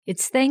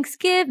It's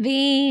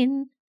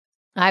Thanksgiving.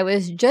 I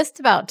was just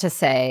about to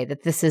say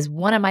that this is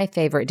one of my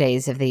favorite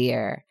days of the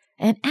year.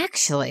 And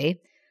actually,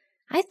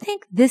 I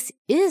think this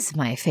is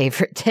my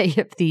favorite day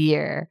of the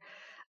year.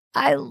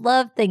 I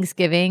love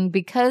Thanksgiving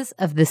because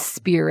of the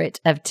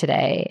spirit of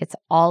today. It's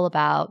all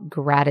about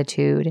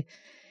gratitude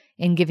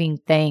and giving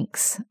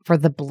thanks for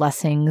the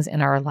blessings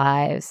in our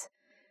lives,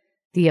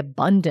 the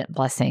abundant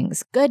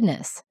blessings,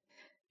 goodness.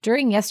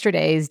 During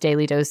yesterday's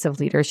Daily Dose of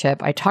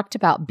Leadership, I talked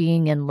about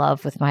being in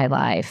love with my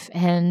life,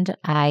 and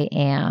I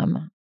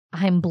am.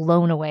 I'm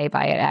blown away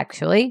by it,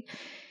 actually,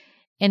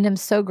 and I'm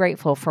so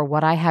grateful for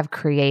what I have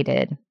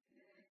created,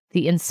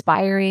 the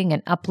inspiring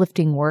and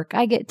uplifting work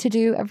I get to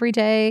do every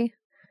day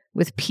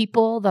with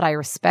people that I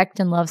respect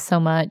and love so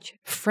much,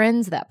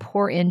 friends that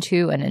pour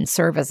into and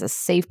serve as a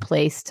safe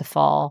place to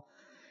fall,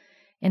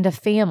 and a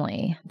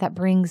family that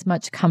brings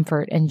much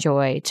comfort and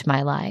joy to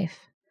my life.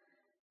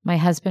 My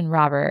husband,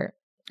 Robert,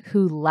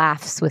 who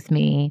laughs with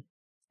me,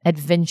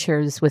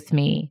 adventures with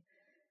me,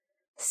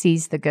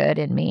 sees the good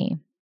in me.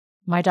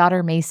 My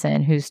daughter,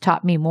 Mason, who's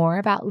taught me more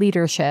about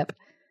leadership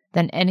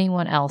than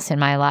anyone else in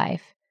my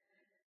life.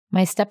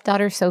 My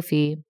stepdaughter,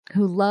 Sophie,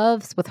 who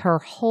loves with her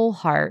whole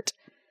heart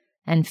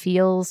and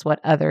feels what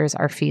others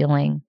are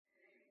feeling.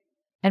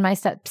 And my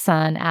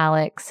stepson,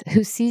 Alex,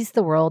 who sees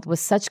the world with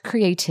such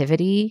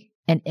creativity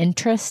and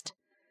interest.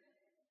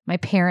 My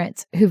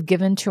parents who've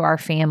given to our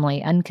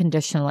family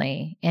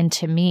unconditionally and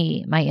to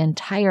me my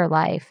entire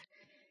life.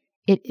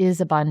 It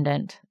is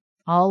abundant.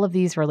 All of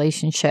these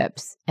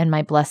relationships and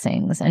my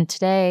blessings. And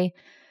today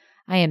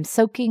I am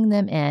soaking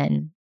them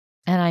in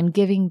and I'm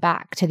giving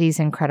back to these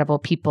incredible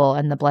people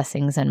and the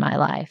blessings in my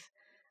life.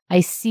 I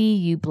see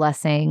you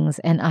blessings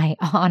and I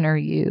honor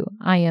you.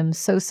 I am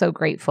so, so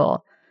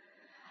grateful.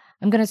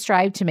 I'm going to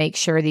strive to make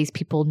sure these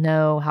people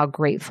know how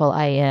grateful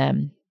I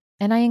am.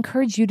 And I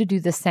encourage you to do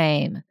the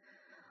same.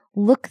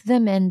 Look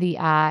them in the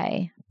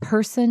eye,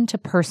 person to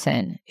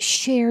person.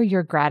 Share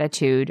your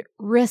gratitude.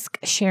 Risk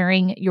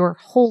sharing your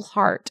whole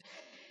heart.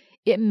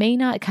 It may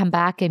not come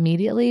back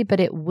immediately, but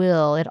it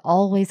will. It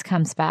always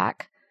comes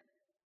back.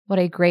 What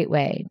a great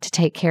way to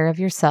take care of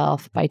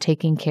yourself by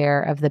taking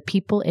care of the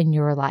people in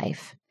your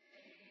life.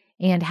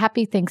 And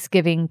happy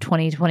Thanksgiving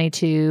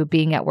 2022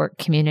 Being at Work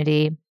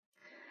community.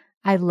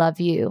 I love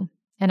you,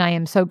 and I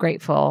am so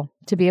grateful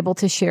to be able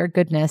to share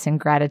goodness and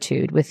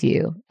gratitude with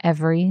you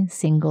every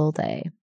single day.